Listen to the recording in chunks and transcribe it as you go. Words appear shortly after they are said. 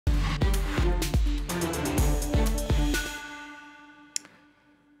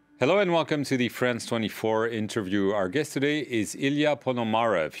Hello and welcome to the France 24 interview. Our guest today is Ilya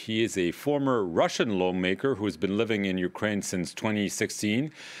Ponomarev. He is a former Russian lawmaker who has been living in Ukraine since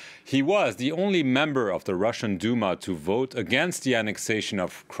 2016. He was the only member of the Russian Douma to vote against the annexation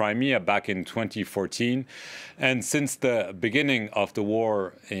of Crimea back in 2014. And since the beginning of the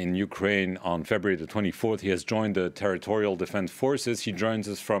war in Ukraine on February the 24th, he has joined the Territorial Defense Forces. He joins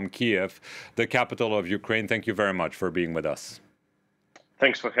us from Kyiv, the capital of Ukraine. Thank you very much for being with us.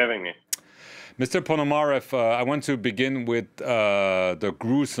 Thanks for having me. Mr. Ponomarev, I want to begin with the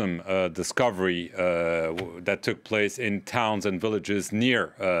gruesome discovery that took place in towns and villages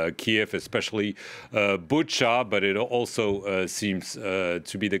near Kyiv, especially Bucha, but it also seems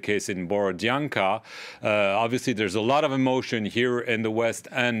to be the case in Borodyanka. Obviously, there's a lot of emotion here in the West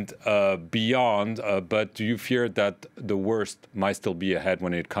and beyond, but do you fear that the worst might still be ahead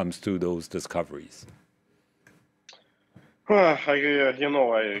when it comes to those discoveries?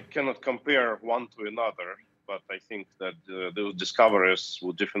 I cannot compare one to another, but I think that those discoveries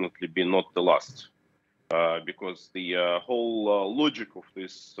will definitely be not the last, because the whole logic of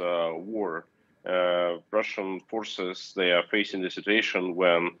this war, Russian forces, they are facing the situation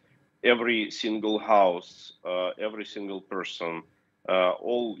when every single house, every single person,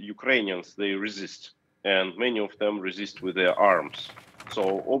 all Ukrainians, they resist, and many of them resist with their arms.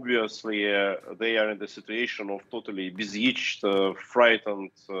 So obviously they are in the situation of totally besieged,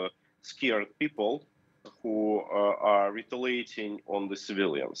 frightened, scared people who are retaliating on the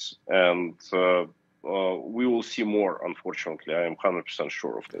civilians. And we will see more, unfortunately. I am 100%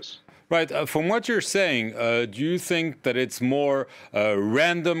 sure of this. Right. From what you're saying, do you think that it's more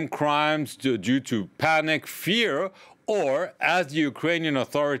random crimes due to panic, fear, or, as the Ukrainian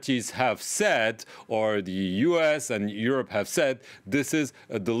authorities have said, or the US and Europe have said, this is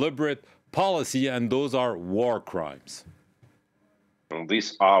a deliberate policy and those are war crimes?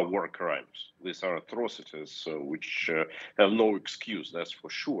 These are war crimes. These are atrocities which have no excuse, that's for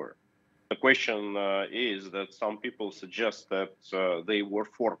sure. The question is that some people suggest that they were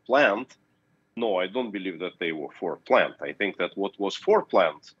foreplanned. No, I don't believe that they were foreplanned. I think that what was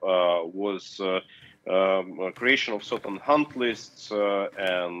foreplanned was creation of certain hunt lists,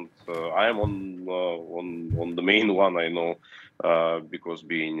 and I am on the main one. I know because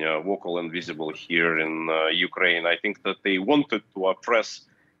being vocal and visible here in Ukraine, I think that they wanted to oppress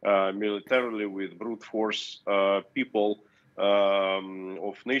militarily with brute force people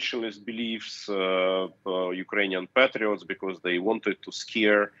of nationalist beliefs, Ukrainian patriots, because they wanted to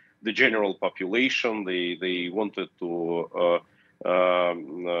scare the general population. They wanted to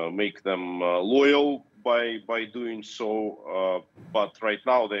make them loyal by doing so, but right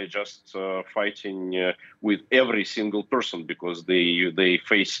now they're just fighting with every single person because they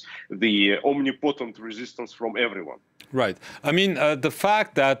face the omnipotent resistance from everyone. Right. I mean, the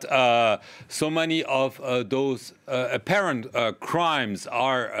fact that so many of those apparent crimes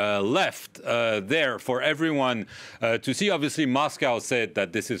are left there for everyone to see. Obviously, Moscow said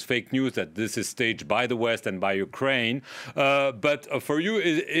that this is fake news, that this is staged by the West and by Ukraine. But for you,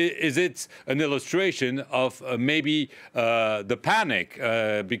 is it an illustration of maybe the panic?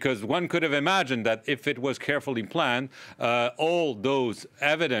 Because one could have imagined that if it was carefully planned, all those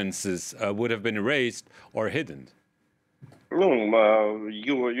evidences would have been erased or hidden. No,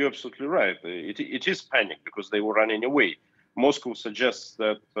 you're absolutely right. It is panic because they were running away. Moscow suggests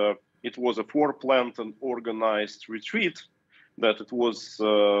that it was a foreplanned and organized retreat, that it was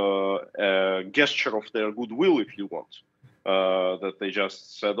a gesture of their goodwill, if you want, that they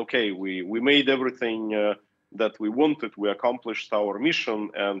just said, okay, we made everything that we wanted, we accomplished our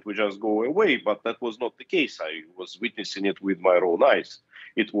mission, and we just go away. But that was not the case. I was witnessing it with my own eyes.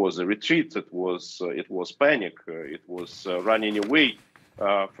 It was a retreat. It was panic. It was running away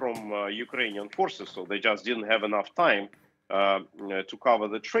from Ukrainian forces. So they just didn't have enough time to cover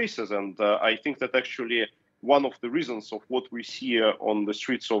the traces. And I think that actually one of the reasons of what we see on the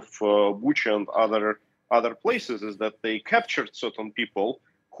streets of Bucha and other places is that they captured certain people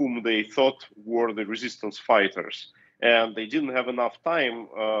whom they thought were the resistance fighters. And they didn't have enough time,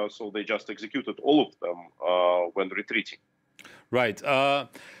 so they just executed all of them when retreating. Right.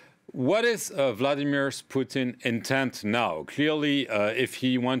 What is Vladimir Putin's intent now? Clearly, if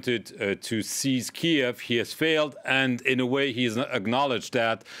he wanted to seize Kyiv, he has failed. And in a way, he's acknowledged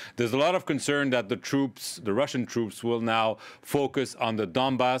that. There's a lot of concern that the Russian troops will now focus on the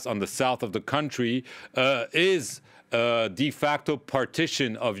Donbass, on the south of the country. Is de facto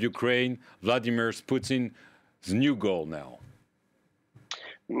partition of Ukraine Vladimir Putin's new goal now?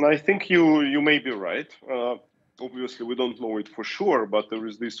 I think you may be right. Obviously, we don't know it for sure, but there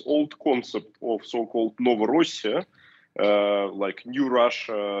is this old concept of so-called Novorossia, like New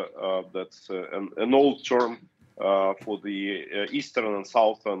Russia. That's an old term for the eastern and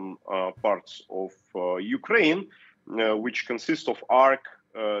southern parts of Ukraine, which consists of arc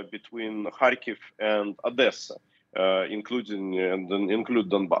between Kharkiv and Odessa, including and include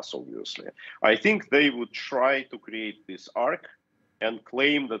Donbass, obviously. I think they would try to create this arc and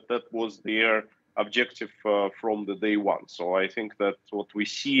claim that that was their objective from the day one. So I think that what we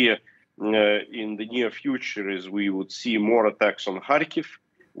see in the near future is we would see more attacks on Kharkiv.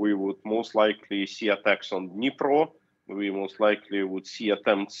 We would most likely see attacks on Dnipro. We most likely would see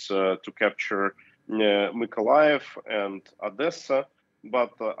attempts to capture Mykolaiv and Odessa.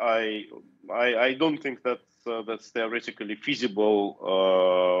 But I don't think that that's theoretically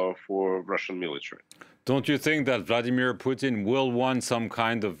feasible for Russian military. Don't you think that Vladimir Putin will want some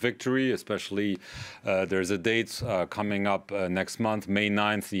kind of victory, especially there's a date coming up next month, May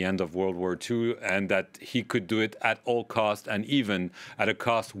 9th, the end of World War II, and that he could do it at all costs and even at a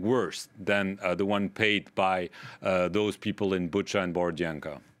cost worse than the one paid by those people in Bucha and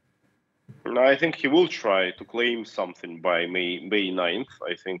Borodianka? I think he will try to claim something by May 9th.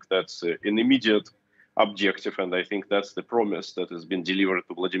 I think that's an immediate objective, and I think that's the promise that has been delivered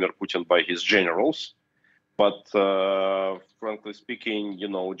to Vladimir Putin by his generals. But frankly speaking, you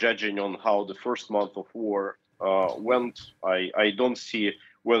know, judging on how the first month of war went, I don't see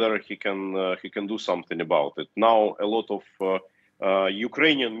whether he can do something about it. Now, a lot of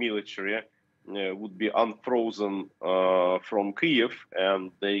Ukrainian military would be unfrozen from Kyiv,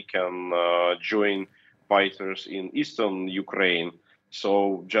 and they can join fighters in eastern Ukraine.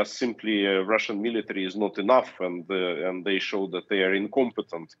 So just simply Russian military is not enough, and they show that they are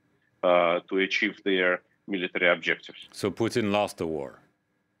incompetent to achieve their military objectives. So Putin lost the war?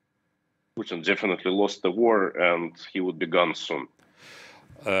 Putin definitely lost the war, and he would be gone soon.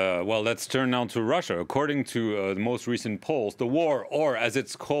 Well, let's turn now to Russia. According to the most recent polls, the war, or as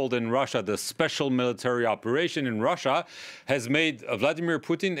it's called in Russia, the special military operation in Russia, has made Vladimir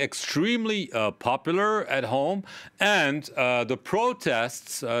Putin extremely popular at home. And the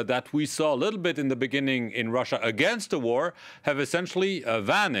protests that we saw a little bit in the beginning in Russia against the war have essentially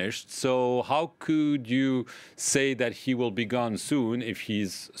vanished. So how could you say that he will be gone soon if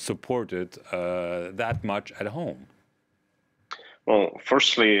he's supported that much at home? Well,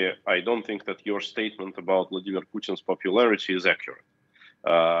 firstly, I don't think that your statement about Vladimir Putin's popularity is accurate.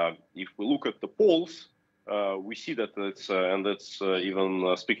 If we look at the polls, we see that it's, and that's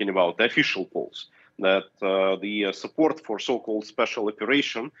even speaking about the official polls, that the support for so-called special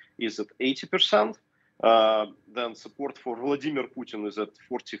operation is at 80%. Then support for Vladimir Putin is at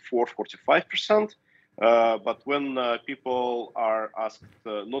 44-45%. But when people are asked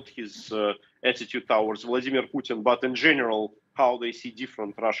not his attitude towards Vladimir Putin, but in general, how they see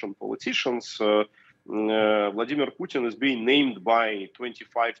different Russian politicians, Vladimir Putin is being named by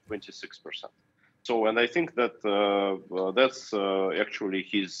 25-26%. So, and I think that that's actually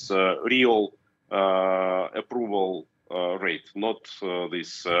his real approval rate, not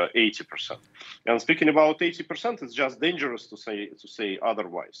this 80%. And speaking about 80%, it's just dangerous to say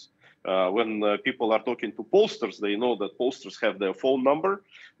otherwise. When people are talking to pollsters, they know that pollsters have their phone number,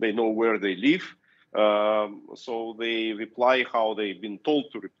 they know where they live, so they reply how they've been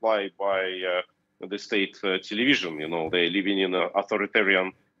told to reply by the state television. You know, they're living in an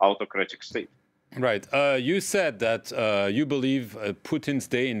authoritarian, autocratic state. Right. You said that you believe Putin's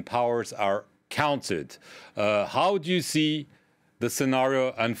day in powers are counted. How do you see the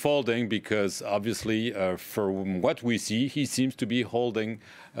scenario unfolding? Because obviously, from what we see, he seems to be holding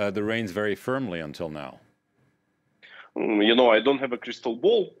the reins very firmly until now. You know, I don't have a crystal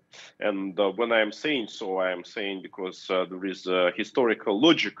ball. And when I am saying so, I am saying because there is historical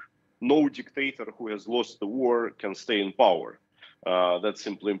logic. No dictator who has lost the war can stay in power. That's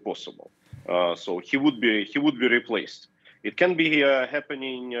simply impossible. So he would be replaced. It can be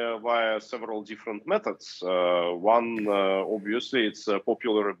happening via several different methods. One, obviously, it's a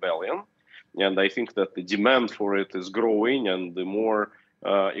popular rebellion. And I think that the demand for it is growing, and the more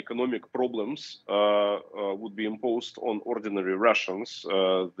economic problems would be imposed on ordinary Russians,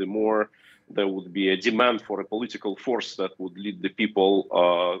 the more there would be a demand for a political force that would lead the people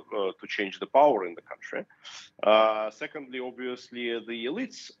to change the power in the country. Secondly, obviously, the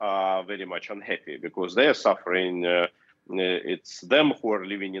elites are very much unhappy because they are suffering. It's them who are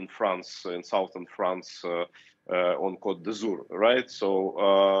living in France, in southern France, on Côte d'Azur, right?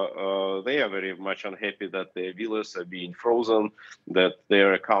 So they are very much unhappy that their villas are being frozen, that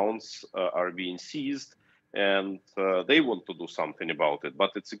their accounts are being seized, and they want to do something about it.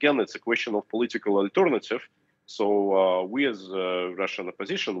 But it's a question of political alternative. So we as Russian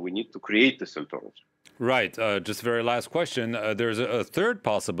opposition, we need to create this alternative. Right. Just very last question. There's a third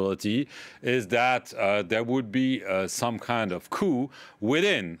possibility is that there would be some kind of coup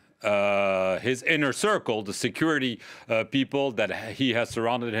within his inner circle, the security people that he has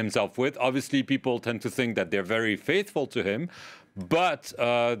surrounded himself with. Obviously, people tend to think that they're very faithful to him, but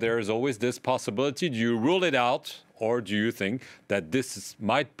there is always this possibility. Do you rule it out, or do you think that this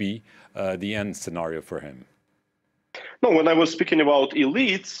might be the end scenario for him? No, when I was speaking about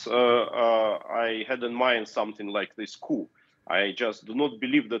elites, I had in mind something like this coup. I just do not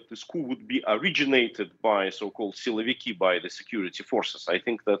believe that this coup would be originated by so-called siloviki, by the security forces. I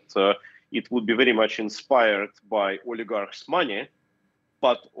think that it would be very much inspired by oligarchs' money,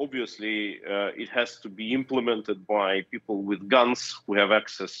 but obviously it has to be implemented by people with guns who have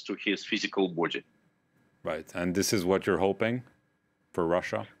access to his physical body. Right, and this is what you're hoping for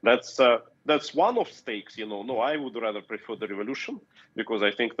Russia? That's one of stakes, No, I would rather prefer the revolution because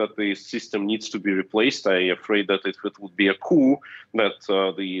I think that the system needs to be replaced. I'm afraid that if it would be a coup, that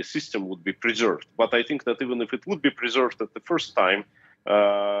the system would be preserved. But I think that even if it would be preserved at the first time,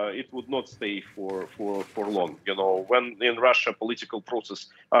 it would not stay for long. When in Russia political process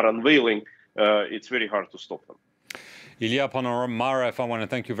are unveiling, it's very hard to stop them. Ilya Ponomarev, I want to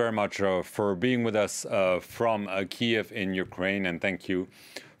thank you very much for being with us from Kyiv in Ukraine, and thank you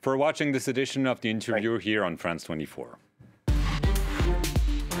for watching this edition of The Interview here on France 24.